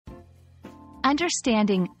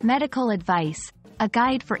Understanding medical advice, a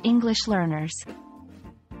guide for English learners.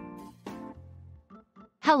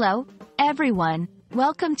 Hello, everyone.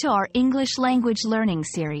 Welcome to our English language learning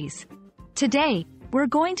series. Today, we're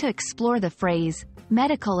going to explore the phrase,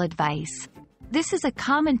 medical advice. This is a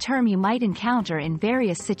common term you might encounter in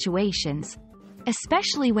various situations,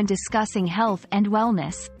 especially when discussing health and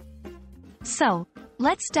wellness. So,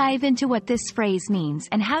 let's dive into what this phrase means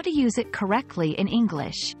and how to use it correctly in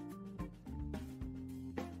English.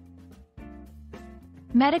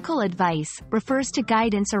 Medical advice refers to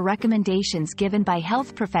guidance or recommendations given by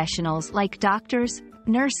health professionals like doctors,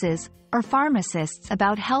 nurses, or pharmacists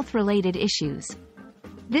about health-related issues.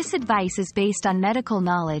 This advice is based on medical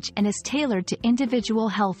knowledge and is tailored to individual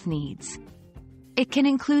health needs. It can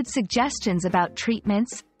include suggestions about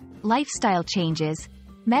treatments, lifestyle changes,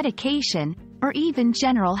 medication, or even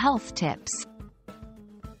general health tips.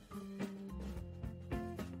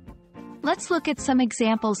 Let's look at some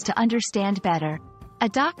examples to understand better. A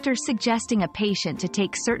doctor suggesting a patient to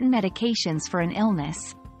take certain medications for an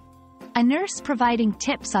illness. A nurse providing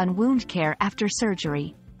tips on wound care after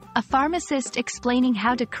surgery. A pharmacist explaining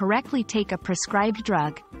how to correctly take a prescribed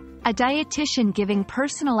drug. A dietitian giving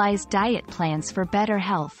personalized diet plans for better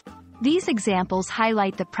health. These examples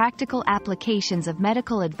highlight the practical applications of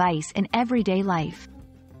medical advice in everyday life.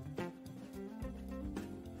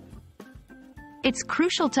 It's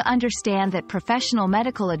crucial to understand that professional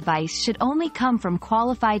medical advice should only come from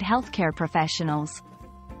qualified healthcare professionals.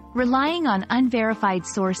 Relying on unverified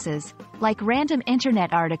sources, like random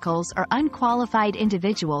internet articles or unqualified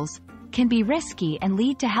individuals, can be risky and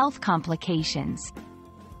lead to health complications.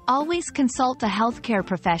 Always consult a healthcare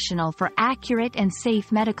professional for accurate and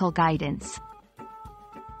safe medical guidance.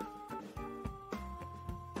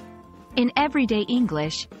 In everyday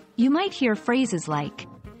English, you might hear phrases like,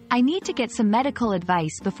 "I need to get some medical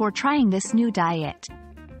advice before trying this new diet."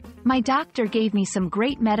 "My doctor gave me some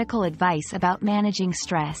great medical advice about managing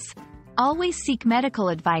stress." Always seek medical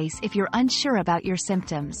advice if you're unsure about your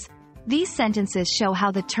symptoms. These sentences show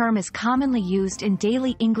how the term is commonly used in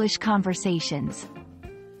daily English conversations.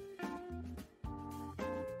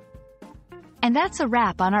 And that's a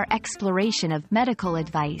wrap on our exploration of medical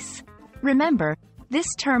advice. Remember,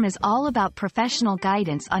 this term is all about professional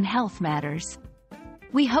guidance on health matters.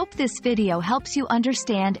 We hope this video helps you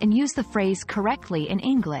understand and use the phrase correctly in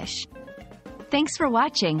English. Thanks for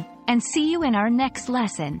watching, and see you in our next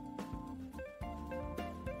lesson.